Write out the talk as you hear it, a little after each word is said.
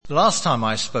The last time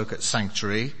I spoke at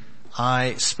Sanctuary,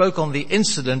 I spoke on the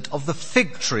incident of the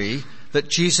fig tree that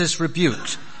Jesus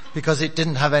rebuked because it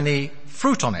didn't have any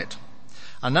fruit on it.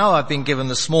 And now I've been given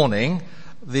this morning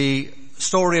the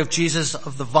story of Jesus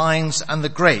of the vines and the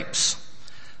grapes.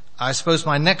 I suppose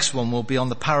my next one will be on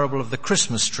the parable of the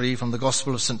Christmas tree from the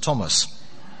Gospel of St. Thomas.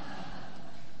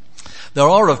 There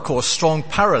are, of course, strong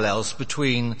parallels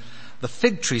between the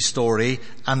fig tree story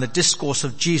and the discourse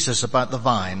of Jesus about the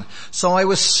vine. So I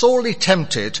was sorely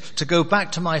tempted to go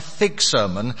back to my fig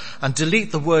sermon and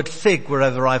delete the word fig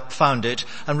wherever I found it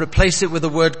and replace it with the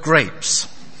word grapes.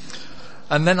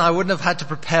 And then I wouldn't have had to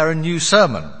prepare a new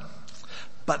sermon.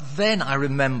 But then I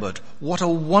remembered what a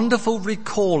wonderful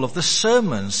recall of the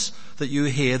sermons that you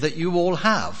hear that you all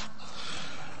have.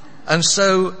 And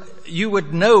so you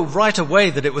would know right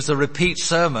away that it was a repeat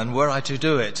sermon were I to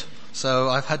do it. So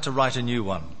I've had to write a new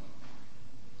one.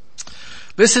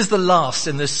 This is the last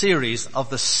in the series of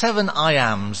the 7 I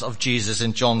ams of Jesus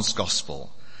in John's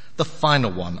Gospel. The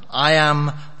final one, I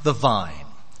am the vine.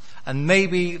 And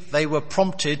maybe they were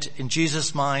prompted in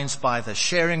Jesus' minds by the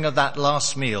sharing of that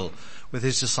last meal with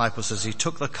his disciples as he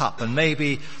took the cup. And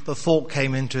maybe the thought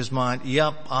came into his mind,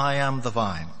 yep, I am the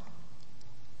vine.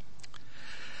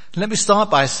 Let me start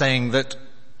by saying that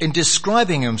in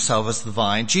describing himself as the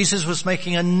vine, Jesus was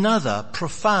making another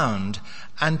profound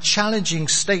and challenging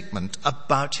statement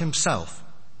about himself.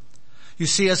 You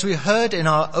see, as we heard in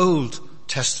our Old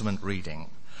Testament reading,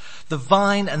 the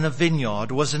vine and the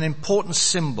vineyard was an important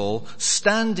symbol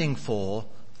standing for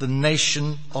the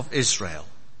nation of Israel.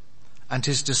 And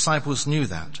his disciples knew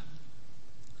that.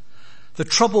 The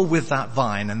trouble with that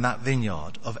vine and that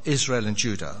vineyard of Israel and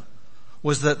Judah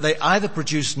was that they either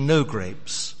produced no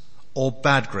grapes or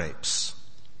bad grapes,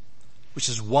 which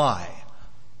is why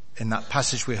in that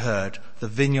passage we heard the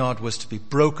vineyard was to be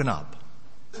broken up.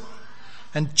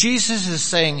 And Jesus is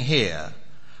saying here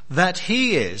that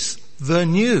he is the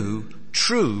new,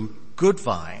 true, good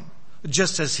vine,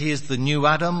 just as he is the new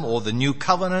Adam or the new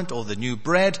covenant or the new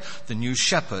bread, the new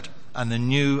shepherd and the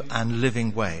new and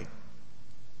living way.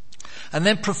 And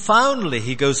then profoundly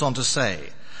he goes on to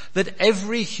say that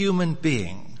every human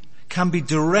being can be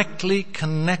directly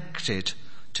connected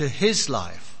to his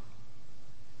life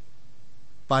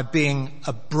by being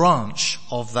a branch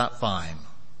of that vine.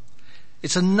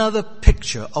 It's another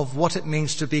picture of what it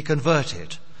means to be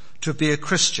converted, to be a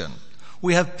Christian.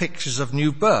 We have pictures of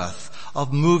new birth,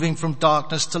 of moving from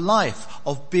darkness to life,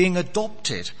 of being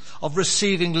adopted, of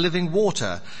receiving living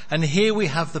water. And here we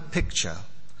have the picture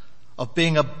of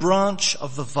being a branch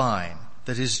of the vine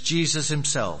that is Jesus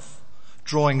himself,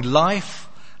 drawing life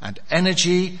and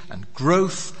energy and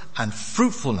growth and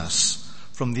fruitfulness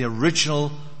from the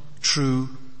original true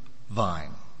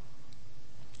vine.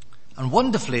 And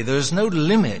wonderfully, there is no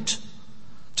limit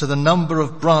to the number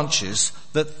of branches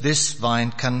that this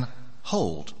vine can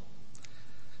hold.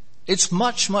 It's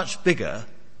much, much bigger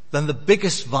than the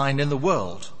biggest vine in the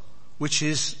world, which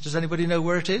is, does anybody know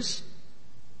where it is?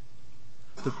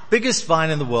 The biggest vine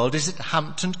in the world is at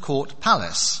Hampton Court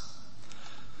Palace.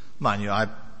 Mind you, I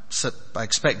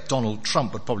expect Donald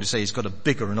Trump would probably say he's got a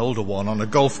bigger and older one on a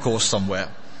golf course somewhere,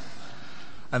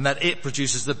 and that it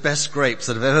produces the best grapes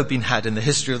that have ever been had in the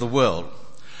history of the world.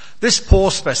 This poor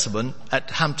specimen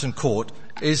at Hampton Court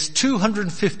is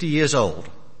 250 years old.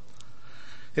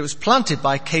 It was planted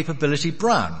by Capability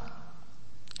Brown.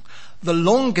 The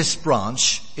longest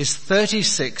branch is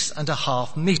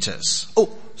 36.5 meters.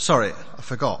 Oh, sorry, I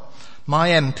forgot. My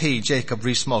MP, Jacob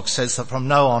Rees-Mogg, says that from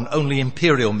now on only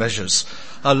imperial measures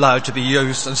are allowed to be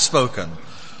used and spoken.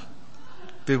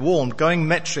 Be warned, going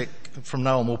metric from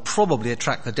now on will probably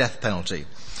attract the death penalty.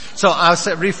 So I'll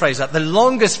rephrase that. The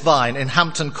longest vine in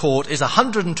Hampton Court is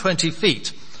 120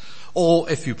 feet, or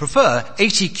if you prefer,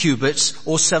 80 cubits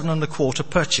or 7.25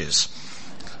 perches.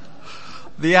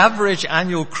 The average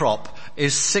annual crop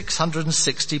is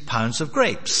 660 pounds of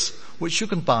grapes, which you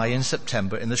can buy in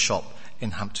September in the shop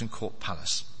in Hampton Court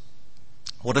Palace.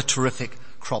 What a terrific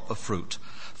crop of fruit.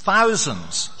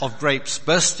 Thousands of grapes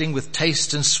bursting with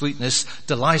taste and sweetness,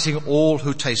 delighting all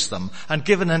who taste them, and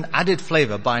given an added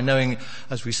flavour by knowing,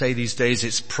 as we say these days,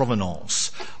 its provenance,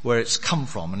 where it's come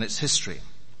from and its history.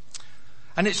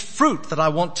 And it's fruit that I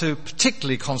want to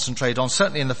particularly concentrate on,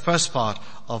 certainly in the first part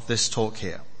of this talk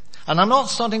here. And I'm not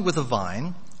starting with the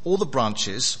vine, or the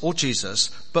branches, or Jesus,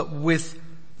 but with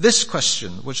this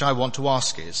question which I want to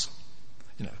ask is,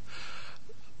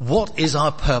 what is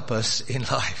our purpose in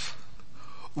life?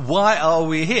 Why are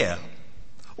we here?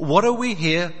 What are we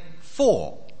here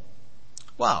for?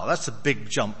 Wow, that's a big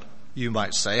jump, you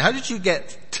might say. How did you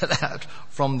get to that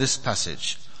from this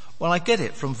passage? Well, I get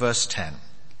it from verse 10.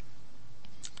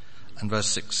 in verse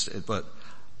 6, but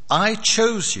I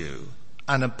chose you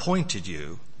and appointed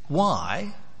you.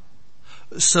 Why?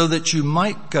 So that you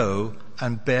might go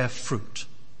and bear fruit.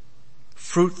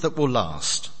 Fruit that will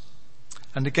last.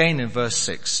 And again in verse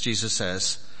 6, Jesus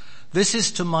says, this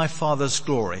is to my Father's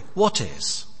glory. What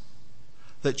is?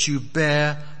 That you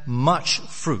bear much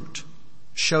fruit,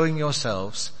 showing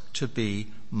yourselves to be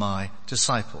my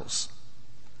disciples.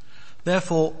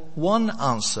 Therefore, one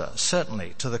answer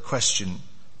certainly to the question,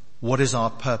 what is our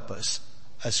purpose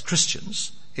as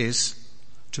Christians, is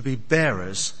to be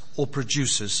bearers or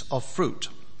producers of fruit.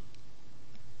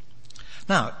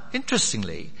 Now,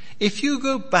 interestingly, if you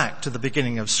go back to the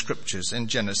beginning of scriptures in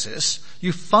Genesis,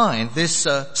 you find this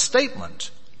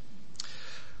statement.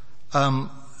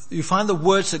 You find the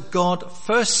words that God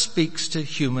first speaks to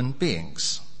human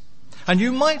beings. And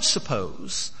you might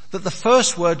suppose that the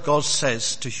first word God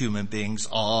says to human beings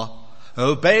are,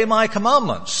 obey my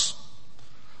commandments,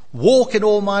 walk in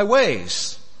all my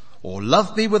ways, or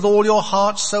love me with all your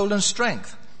heart, soul and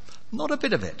strength. Not a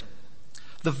bit of it.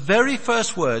 The very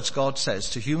first words God says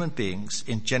to human beings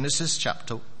in Genesis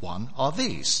chapter 1 are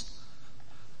these.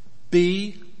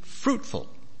 Be fruitful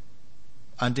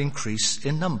and increase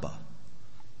in number.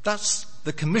 That's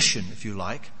the commission, if you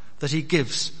like, that he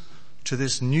gives to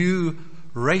this new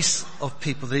race of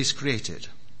people that he's created.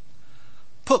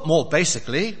 Put more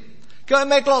basically, go and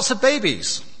make lots of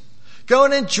babies. Go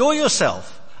and enjoy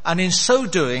yourself, and in so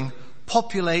doing,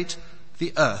 populate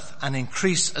the earth and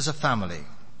increase as a family.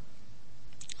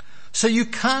 So you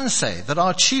can say that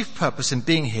our chief purpose in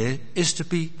being here is to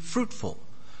be fruitful,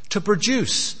 to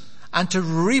produce and to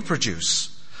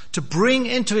reproduce, to bring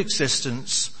into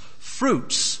existence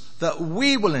fruits that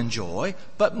we will enjoy,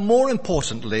 but more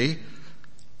importantly,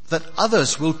 that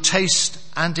others will taste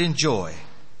and enjoy.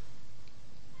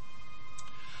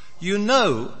 You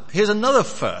know, here's another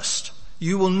first.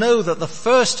 You will know that the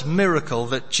first miracle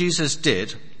that Jesus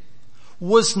did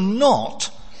was not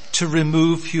to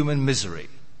remove human misery,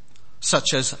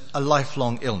 such as a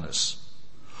lifelong illness,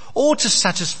 or to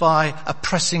satisfy a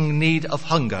pressing need of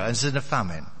hunger as in a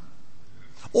famine,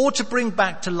 or to bring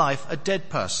back to life a dead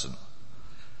person.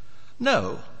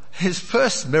 No, his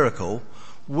first miracle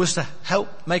was to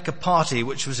help make a party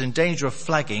which was in danger of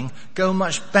flagging go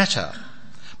much better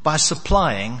by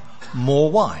supplying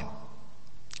more wine.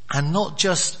 And not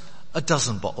just a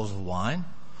dozen bottles of wine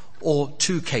or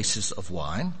 2 cases of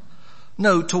wine.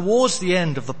 No, towards the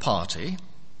end of the party,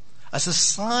 as a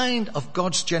sign of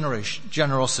God's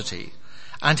generosity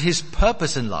and his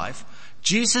purpose in life,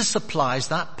 Jesus supplies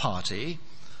that party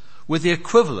with the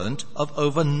equivalent of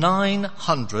over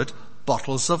 900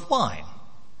 bottles of wine,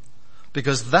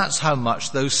 because that's how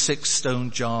much those 6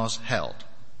 stone jars held.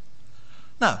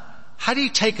 Now, had he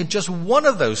taken just one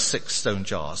of those 6 stone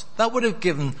jars, that would have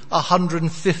given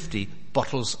 150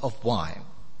 bottles of wine.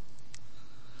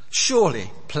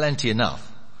 Surely plenty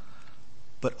enough.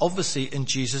 But obviously in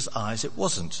Jesus' eyes it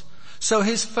wasn't. So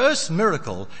his first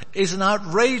miracle is an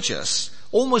outrageous,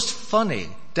 almost funny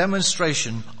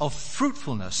demonstration of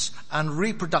fruitfulness and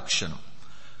reproduction.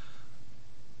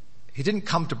 He didn't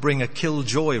come to bring a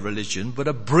kill-joy religion, but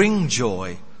a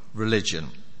bring-joy religion.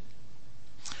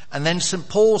 And then St.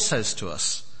 Paul says to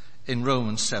us in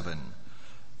Romans 7,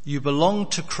 you belong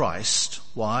to Christ.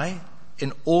 Why?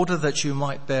 In order that you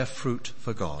might bear fruit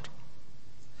for God.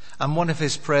 And one of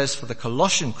his prayers for the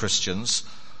Colossian Christians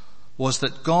was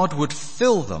that God would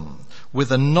fill them with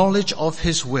the knowledge of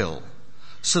his will,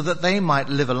 so that they might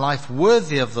live a life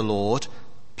worthy of the Lord,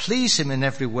 please him in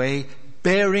every way,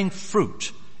 bearing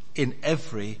fruit in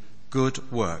every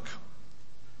good work.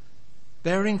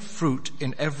 Bearing fruit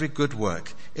in every good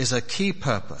work is a key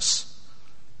purpose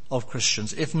of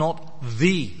Christians, if not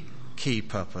the key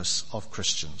purpose of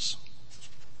Christians.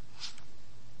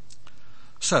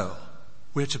 So,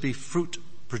 we're to be fruit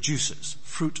producers,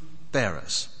 fruit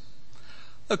bearers.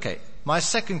 Okay, my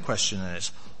second question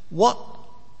is, what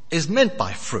is meant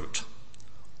by fruit?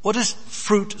 What does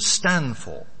fruit stand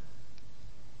for?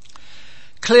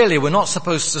 Clearly, we're not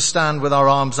supposed to stand with our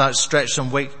arms outstretched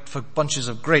and wait for bunches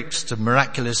of grapes to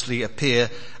miraculously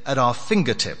appear at our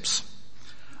fingertips.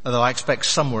 Although I expect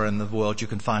somewhere in the world you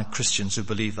can find Christians who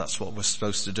believe that's what we're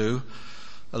supposed to do,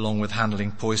 along with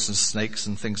handling poisonous snakes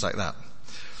and things like that.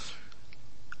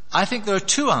 I think there are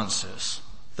 2 answers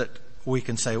that we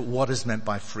can say what is meant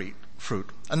by fruit.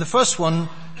 And the first one,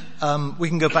 we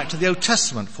can go back to the Old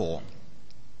Testament for,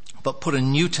 but put a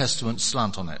New Testament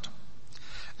slant on it.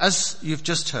 As you've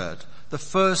just heard, the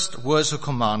first words of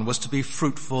command was to be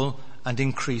fruitful and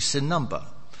increase in number.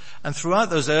 And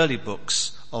throughout those early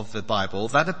books of the Bible,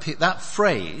 that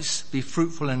phrase, be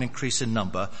fruitful and increase in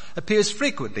number, appears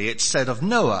frequently. It's said of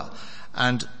Noah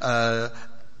and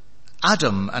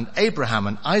Adam and Abraham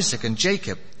and Isaac and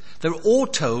Jacob. They're all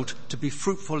told to be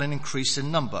fruitful and increase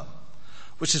in number,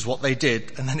 which is what they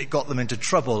did. And then it got them into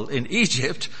trouble in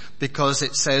Egypt because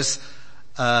it says,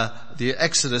 the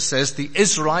Exodus says, the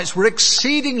Israelites were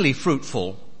exceedingly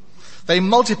fruitful. They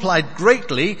multiplied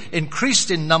greatly,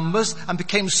 increased in numbers, and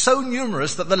became so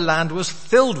numerous that the land was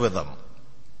filled with them.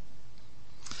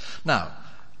 Now,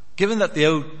 given that the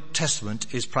Old Testament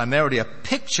is primarily a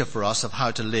picture for us of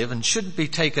how to live and shouldn't be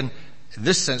taken in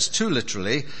this sense too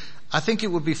literally, I think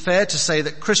it would be fair to say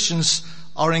that Christians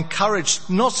are encouraged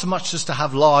not so much as to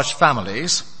have large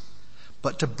families,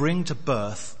 but to bring to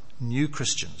birth new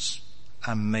Christians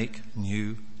and make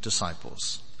new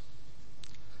disciples.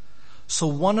 So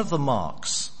one of the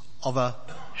marks of a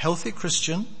healthy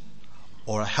Christian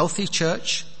or a healthy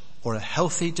church or a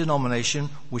healthy denomination,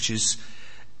 which is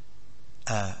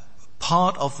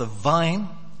part of the vine,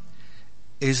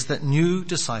 is that new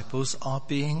disciples are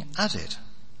being added.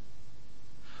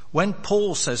 When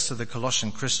Paul says to the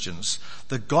Colossian Christians,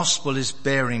 the gospel is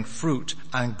bearing fruit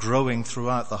and growing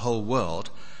throughout the whole world,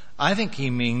 I think he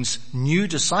means new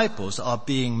disciples are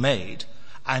being made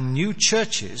and new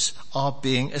churches are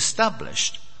being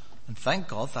established. And thank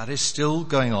God that is still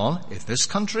going on in this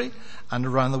country and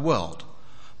around the world.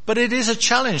 But it is a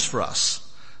challenge for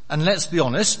us. And let's be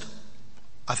honest,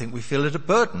 I think we feel it a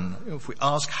burden. If we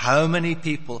ask how many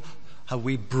people have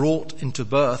we brought into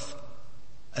birth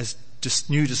as just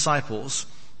new disciples,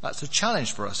 that's a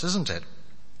challenge for us, isn't it?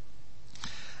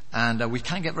 And we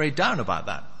can't get very down about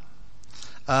that.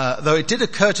 Though it did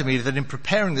occur to me that in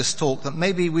preparing this talk that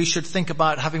maybe we should think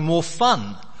about having more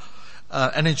fun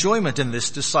and enjoyment in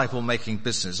this disciple-making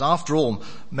business. After all,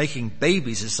 making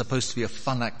babies is supposed to be a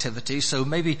fun activity, so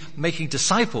maybe making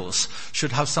disciples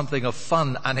should have something of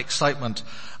fun and excitement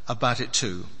about it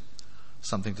too.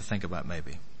 Something to think about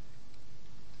maybe.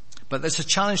 But there's a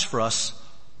challenge for us.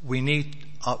 We need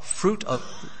the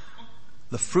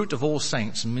fruit of all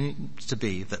saints needs to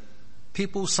be that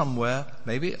people somewhere,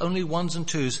 maybe only ones and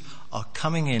twos, are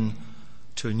coming in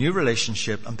to a new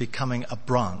relationship and becoming a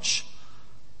branch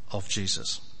of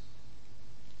Jesus.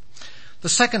 The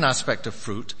second aspect of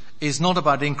fruit is not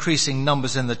about increasing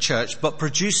numbers in the church, but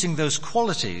producing those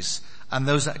qualities and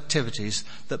those activities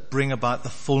that bring about the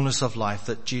fullness of life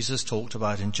that Jesus talked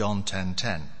about in John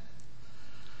 10:10.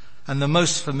 And the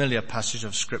most familiar passage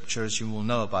of Scripture, as you will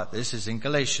know about this, is in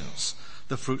Galatians.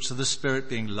 The fruits of the Spirit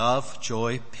being love,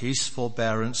 joy, peace,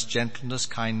 forbearance, gentleness,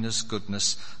 kindness,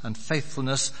 goodness, and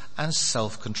faithfulness, and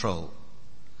self-control.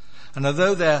 And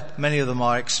although many of them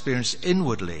are experienced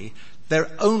inwardly,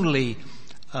 they're only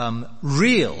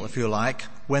real, if you like,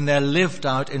 when they're lived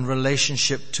out in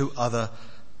relationship to other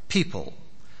people.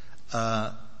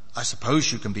 I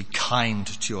suppose you can be kind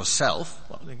to yourself.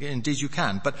 Well, indeed you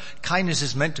can. But kindness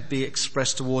is meant to be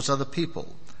expressed towards other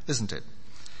people, isn't it?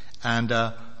 And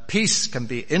peace can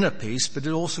be inner peace, but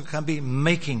it also can be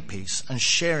making peace and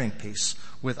sharing peace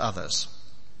with others.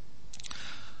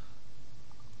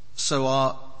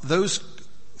 So those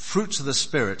fruits of the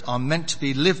Spirit are meant to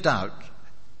be lived out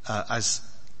as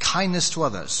kindness to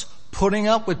others, putting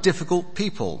up with difficult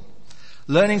people,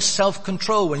 learning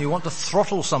self-control when you want to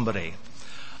throttle somebody,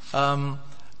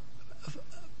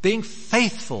 being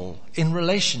faithful in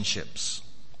relationships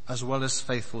as well as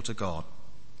faithful to God.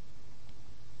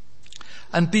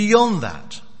 And beyond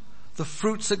that, the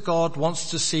fruits that God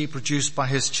wants to see produced by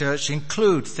His church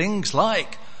include things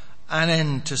like an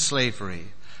end to slavery,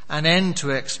 an end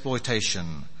to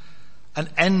exploitation, an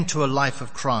end to a life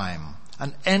of crime,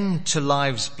 an end to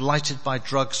lives blighted by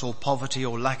drugs or poverty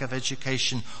or lack of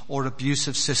education or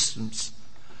abusive systems.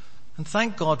 And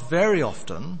thank God very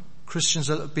often Christians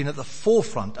have been at the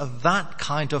forefront of that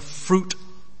kind of fruit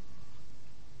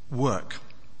work.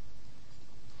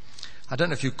 I don't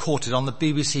know if you caught it on the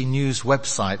BBC News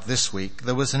website this week.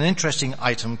 There was an interesting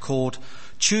item called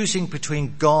Choosing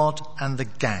Between God and the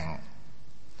Gang.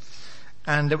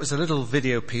 And it was a little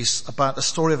video piece about the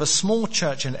story of a small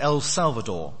church in El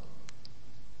Salvador,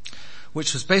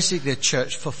 which was basically a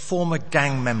church for former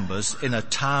gang members in a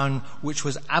town which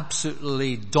was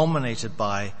absolutely dominated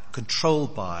by,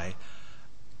 controlled by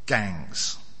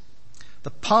gangs.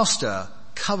 The pastor,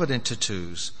 covered in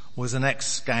tattoos, was an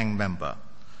ex-gang member.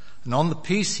 And on the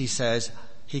piece he says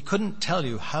he couldn't tell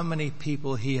you how many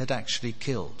people he had actually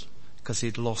killed because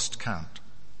he'd lost count.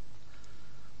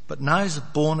 But now he's a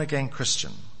born-again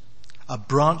Christian, a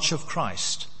branch of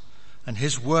Christ. And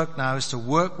his work now is to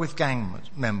work with gang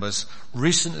members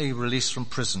recently released from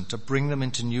prison to bring them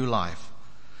into new life.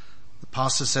 The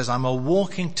pastor says, I'm a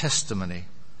walking testimony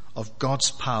of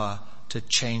God's power to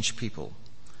change people.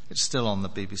 It's still on the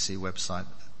BBC website,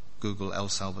 Google El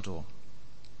Salvador.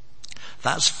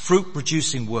 That's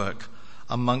fruit-producing work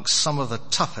amongst some of the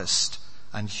toughest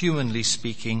and, humanly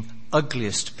speaking,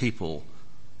 ugliest people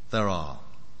there are.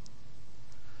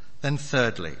 Then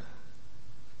thirdly,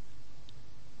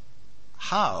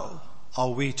 how are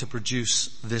we to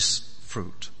produce this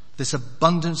fruit, this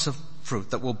abundance of fruit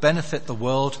that will benefit the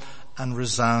world and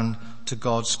resound to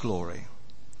God's glory?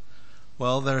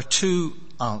 Well, there are two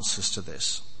answers to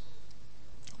this.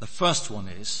 The first one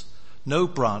is, no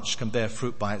branch can bear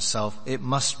fruit by itself. It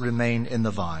must remain in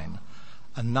the vine.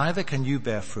 And neither can you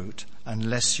bear fruit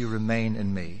unless you remain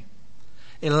in me.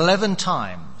 11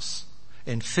 times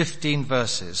in 15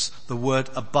 verses, the word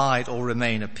abide or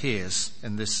remain appears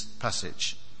in this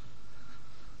passage.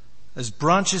 As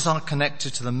branches are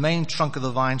connected to the main trunk of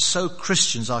the vine, so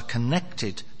Christians are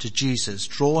connected to Jesus,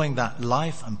 drawing that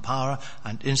life and power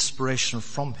and inspiration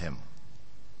from him.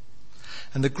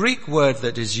 And the Greek word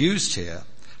that is used here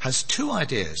has two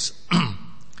ideas.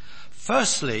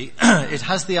 Firstly, it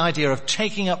has the idea of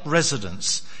taking up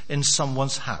residence in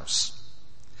someone's house.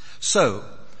 So,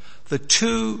 the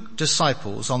two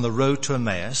disciples on the road to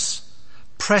Emmaus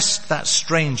pressed that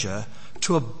stranger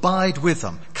to abide with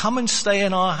them. Come and stay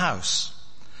in our house.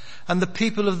 And the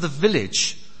people of the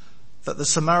village that the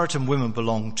Samaritan women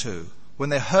belonged to, when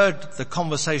they heard the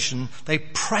conversation, they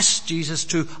pressed Jesus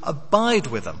to abide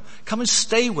with them. Come and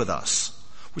stay with us.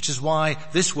 Which is why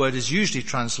this word is usually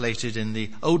translated in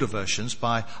the older versions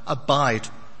by abide.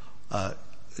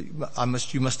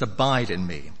 You must abide in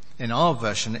me. In our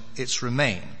version, it's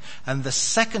remain. And the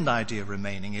second idea of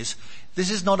remaining is,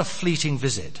 this is not a fleeting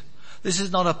visit. This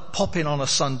is not a pop in on a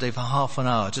Sunday for half an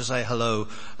hour to say hello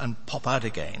and pop out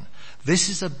again. This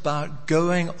is about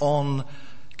going on,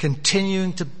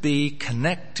 continuing to be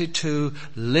connected to,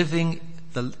 living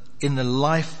in the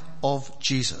life of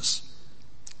Jesus.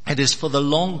 It is for the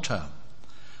long term.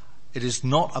 It is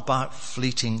not about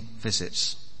fleeting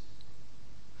visits.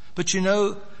 But you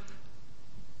know,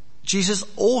 Jesus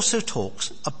also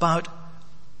talks about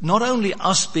not only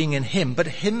us being in him, but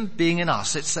him being in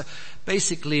us. It's a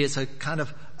kind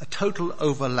of a total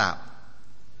overlap.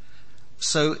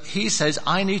 So he says,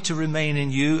 I need to remain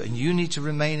in you and you need to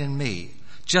remain in me.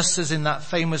 Just as in that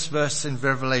famous verse in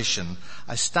Revelation,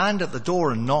 I stand at the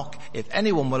door and knock. If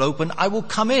anyone will open, I will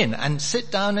come in and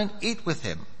sit down and eat with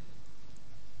him.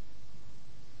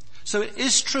 So it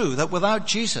is true that without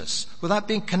Jesus, without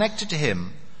being connected to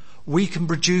him, we can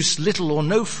produce little or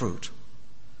no fruit.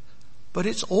 But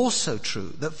it's also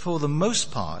true that for the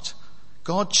most part,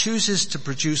 God chooses to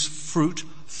produce fruit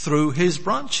through his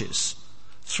branches,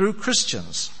 through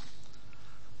Christians.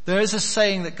 There is a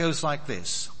saying that goes like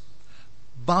this: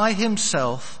 by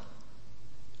himself,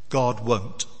 God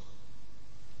won't.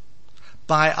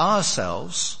 By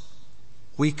ourselves,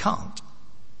 we can't.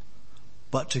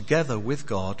 But together with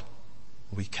God,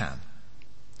 we can.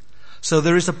 So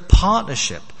there is a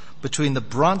partnership between the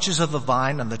branches of the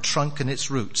vine and the trunk and its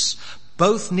roots.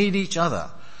 Both need each other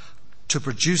to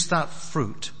produce that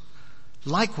fruit.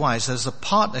 Likewise, there's a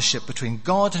partnership between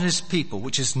God and his people,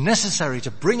 which is necessary to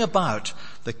bring about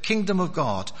the kingdom of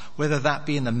God, whether that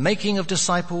be in the making of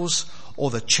disciples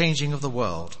or the changing of the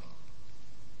world.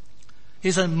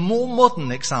 Here's a more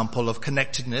modern example of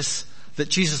connectedness that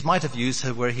Jesus might have used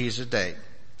where he is today.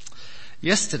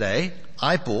 Yesterday,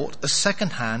 I bought a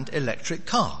second-hand electric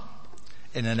car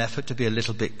in an effort to be a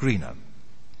little bit greener.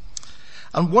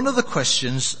 And one of the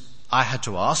questions I had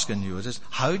to ask, and you is,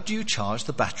 how do you charge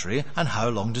the battery and how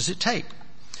long does it take?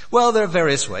 Well, there are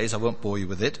various ways. I won't bore you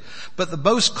with it. But the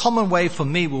most common way for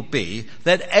me will be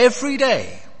that every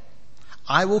day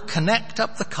I will connect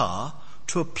up the car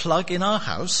to a plug in our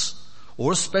house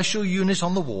or a special unit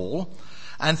on the wall,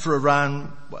 and for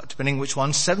around, depending which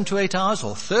one, 7 to 8 hours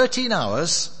or 13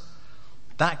 hours,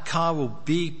 that car will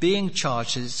be being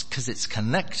charged because it's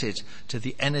connected to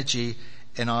the energy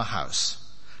in our house.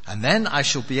 And then I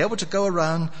shall be able to go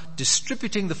around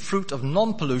distributing the fruit of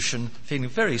non-pollution, feeling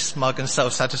very smug and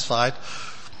self-satisfied,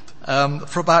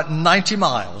 for about 90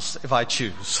 miles if I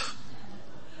choose.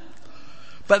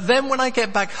 But then when I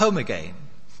get back home again,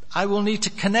 I will need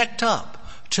to connect up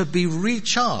to be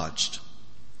recharged.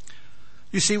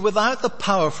 You see, without the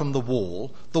power from the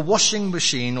wall, the washing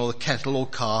machine or the kettle or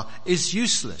car is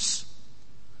useless.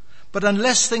 But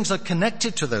unless things are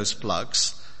connected to those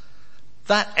plugs,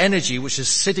 that energy which is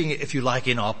sitting, if you like,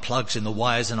 in our plugs, in the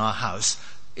wires in our house,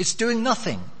 it's doing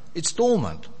nothing. It's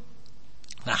dormant.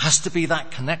 There has to be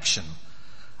that connection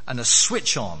and a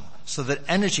switch on so that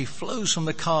energy flows from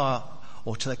the car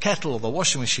or to the kettle or the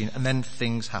washing machine, and then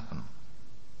things happen.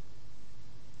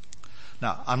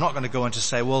 Now, I'm not going to go on to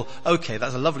say, well, okay,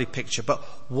 that's a lovely picture, but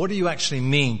what do you actually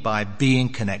mean by being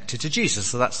connected to Jesus?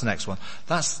 So that's the next one.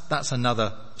 That's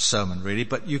another sermon, really,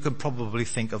 but you can probably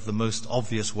think of the most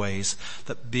obvious ways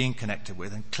that being connected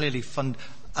with, and clearly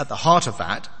at the heart of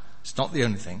that, it's not the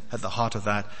only thing, at the heart of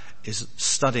that is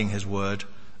studying his word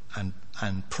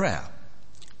and prayer.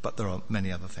 But there are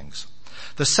many other things.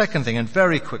 The second thing, and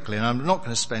very quickly, and I'm not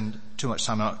going to spend too much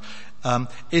time on it,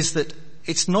 is that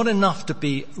it's not enough to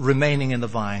be remaining in the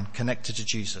vine, connected to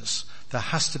Jesus. There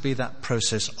has to be that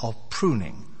process of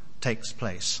pruning takes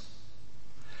place.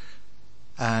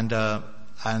 And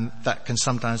that can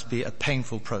sometimes be a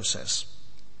painful process.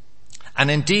 And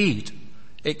indeed,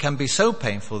 it can be so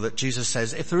painful that Jesus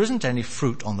says, if there isn't any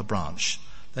fruit on the branch,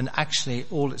 then actually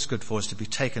all it's good for is to be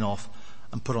taken off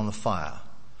and put on the fire.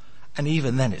 And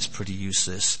even then it's pretty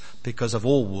useless, because of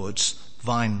all woods,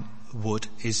 vine wood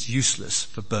is useless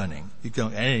for burning. You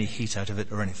don't get any heat out of it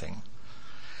or anything.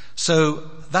 So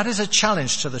that is a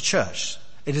challenge to the church.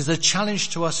 It is a challenge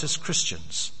to us as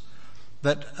Christians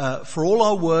that for all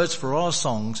our words, for our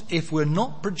songs, if we're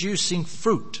not producing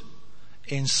fruit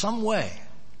in some way,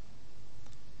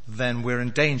 then we're in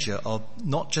danger of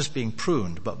not just being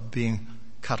pruned, but being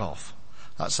cut off.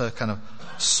 That's a kind of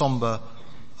somber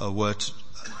word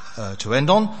to end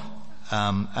on,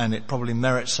 and it probably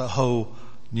merits a whole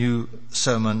new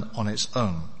sermon on its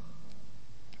own.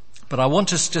 But I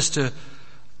want us just to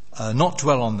not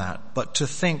dwell on that, but to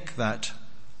think that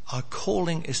our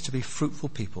calling is to be fruitful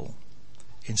people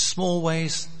in small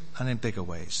ways and in bigger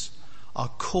ways. Our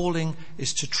calling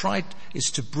is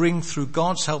to bring, through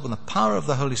God's help and the power of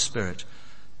the Holy Spirit,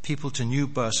 people to new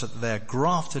birth so that they're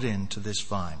grafted into this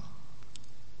vine.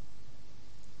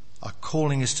 Our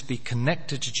calling is to be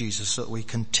connected to Jesus so that we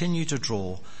continue to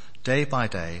draw day by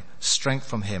day strength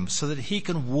from him so that he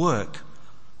can work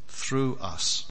through us.